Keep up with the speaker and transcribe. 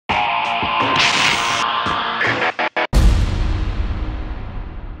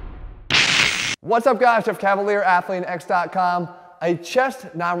What's up guys, Jeff Cavalier, ATHLEAN-X.com. A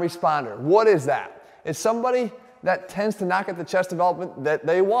chest non-responder, what is that? It's somebody that tends to not get the chest development that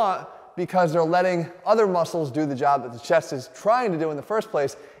they want because they're letting other muscles do the job that the chest is trying to do in the first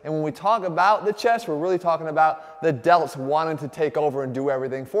place. And when we talk about the chest, we're really talking about the delts wanting to take over and do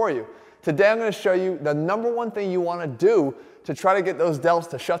everything for you. Today I'm going to show you the #1 thing you want to do to try to get those delts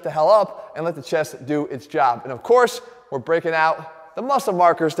to shut the hell up and let the chest do its job. And of course, we're breaking out the muscle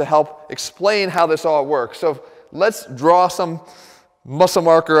markers to help explain how this all works. So let's draw some muscle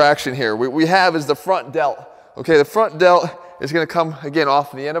marker action here. What we have is the front delt. Okay, the front delt is going to come, again,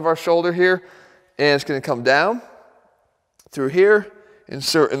 off the end of our shoulder here, and it's going to come down through here,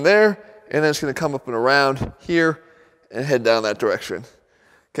 insert in there, and then it's going to come up and around here and head down that direction.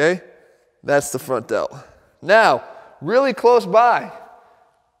 Okay, that's the front delt. Now, really close by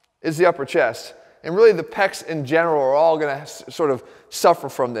is the upper chest. And really the pecs in general are all going to sort of suffer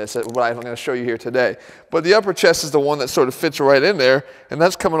from this, what I'm going to show you here today. But the upper chest is the one that sort of fits right in there, and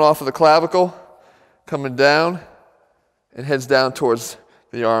that's coming off of the clavicle, coming down, and heads down towards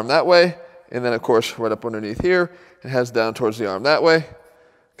the arm that way, and then of course right up underneath here, and heads down towards the arm that way.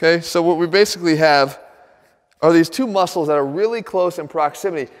 Okay, so what we basically have are these two muscles that are really close in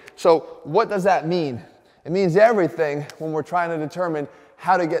proximity. So what does that mean? It means everything when we're trying to determine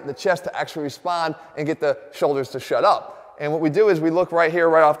how to get the chest to actually respond and get the shoulders to shut up. And what we do is we look right here,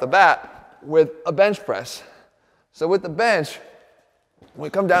 right off the bat, with a bench press. So with the bench, when we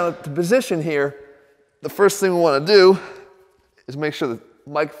come down to position here, the first thing we want to do is make sure the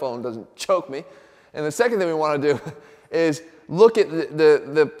microphone doesn't choke me. And the second thing we want to do is look at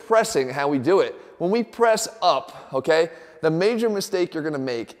the pressing, how we do it. When we press up, okay, the major mistake you're going to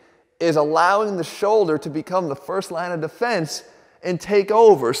make is allowing the shoulder to become the first line of defense and take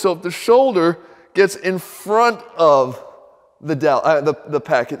over. So if the shoulder gets in front of the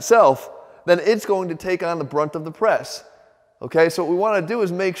pec itself, then it's going to take on the brunt of the press. Okay, so what we want to do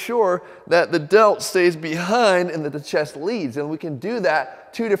is make sure that the delt stays behind and that the chest leads. And we can do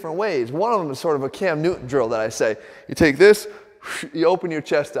that two different ways. One of them is sort of a Cam Newton drill that I say. You take this, you open your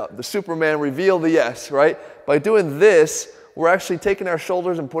chest up. The Superman reveal the yes, right? By doing this, we're actually taking our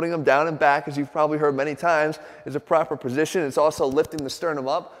shoulders and putting them down and back, as you've probably heard many times, is a proper position. It's also lifting the sternum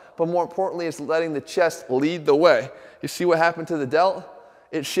up, but more importantly, it's letting the chest lead the way. You see what happened to the delt?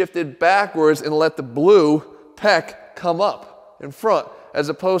 It shifted backwards and let the blue pec come up in front, as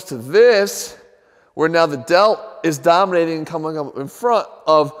opposed to this, where now the delt is dominating and coming up in front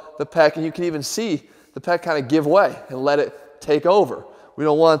of the pec, and you can even see the pec kind of give way and let it take over. We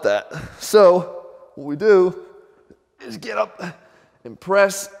don't want that. So what we do is get up and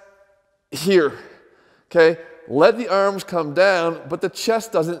press here, okay? Let the arms come down, but the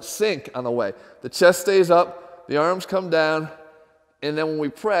chest doesn't sink on the way. The chest stays up, the arms come down, and then when we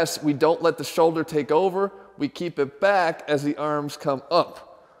press, we don't let the shoulder take over. We keep it back as the arms come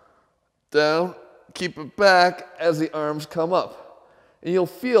up. Down, keep it back as the arms come up. And you'll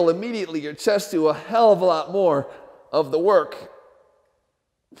feel immediately your chest do a hell of a lot more of the work.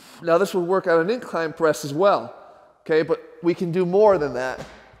 Now this will work on an incline press as well. Okay, but we can do more than that.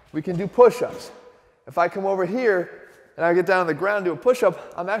 We can do push-ups. If I come over here and I get down on the ground and do a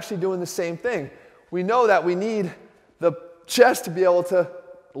push-up, I'm actually doing the same thing. We know that we need the chest to be able to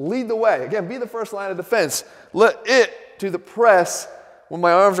lead the way. Again, be the first line of defense. Let it do the press when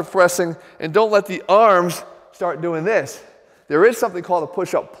my arms are pressing, and don't let the arms start doing this. There is something called a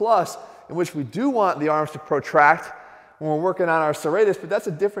push-up plus, in which we do want the arms to protract when we're working on our serratus, but that's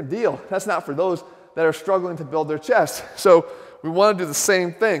a different deal. That's not for those that are struggling to build their chest. So we want to do the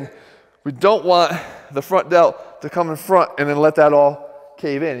same thing. We don't want the front delt to come in front and then let that all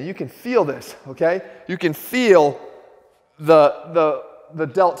cave in. And you can feel this, okay? You can feel the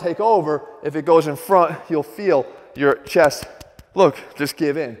delt take over. If it goes in front, you'll feel your chest, look, just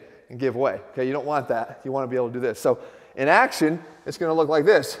give in and give way. Okay, you don't want that. You want to be able to do this. So in action, it's going to look like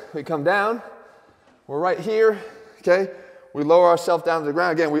this. We come down, we're right here, okay? We lower ourselves down to the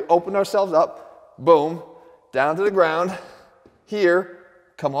ground. Again, we open ourselves up. Boom, down to the ground, here,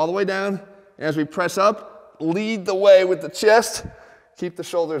 come all the way down, and as we press up, lead the way with the chest, keep the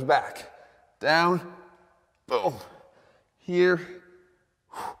shoulders back, down, boom, here.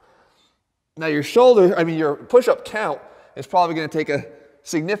 Now your push-up count is probably going to take a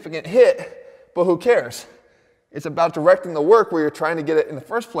significant hit, but who cares? It's about directing the work where you're trying to get it in the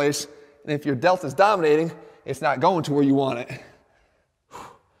first place, and if your delt is dominating, it's not going to where you want it.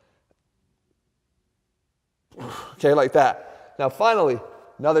 Okay, like that. Now finally,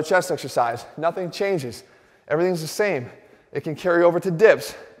 another chest exercise. Nothing changes. Everything's the same. It can carry over to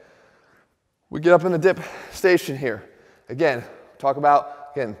dips. We get up in the dip station here. Again, talk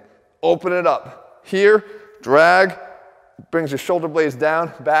about, open it up. here, drag, brings your shoulder blades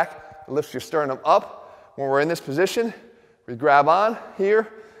down, back, lifts your sternum up. When we're in this position, we grab on here.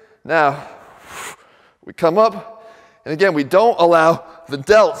 Now, we come up, and again, we don't allow the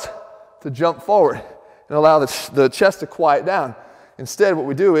delts to jump forward and allow the chest to quiet down. Instead, what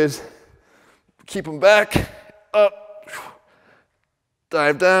we do is keep them back, up,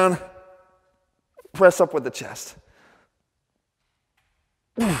 dive down, press up with the chest.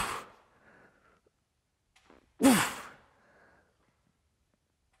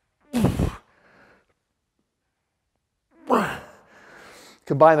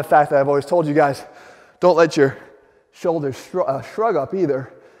 Combine the fact that I've always told you guys, don't let your shoulders shrug up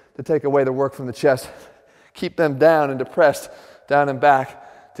either to take away the work from the chest. Keep them down and depressed, down and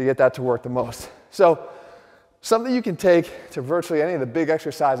back to get that to work the most. So something you can take to virtually any of the big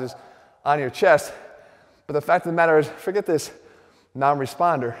exercises on your chest, but the fact of the matter is, forget this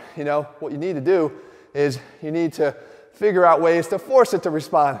non-responder. You know, what you need to do is you need to figure out ways to force it to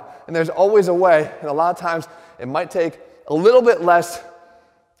respond. And there's always a way, and a lot of times it might take a little bit less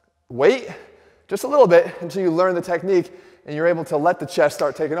weight, just a little bit, until you learn the technique and you're able to let the chest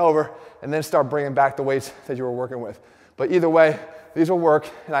start taking over and then start bringing back the weights that you were working with. But either way, these will work,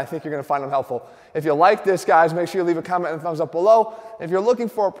 and I think you're going to find them helpful. If you like this, guys, make sure you leave a comment and a thumbs up below. If you're looking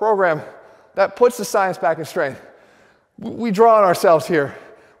for a program that puts the science back in strength, we draw on ourselves here.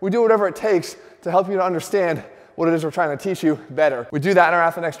 We do whatever it takes to help you to understand what it is we're trying to teach you better. We do that in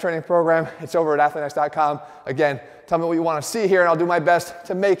our ATHLEAN-X training program. It's over at ATHLEAN-X.com. Again, tell me what you want to see here, and I'll do my best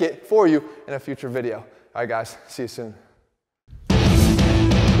to make it for you in a future video. All right, guys, see you soon.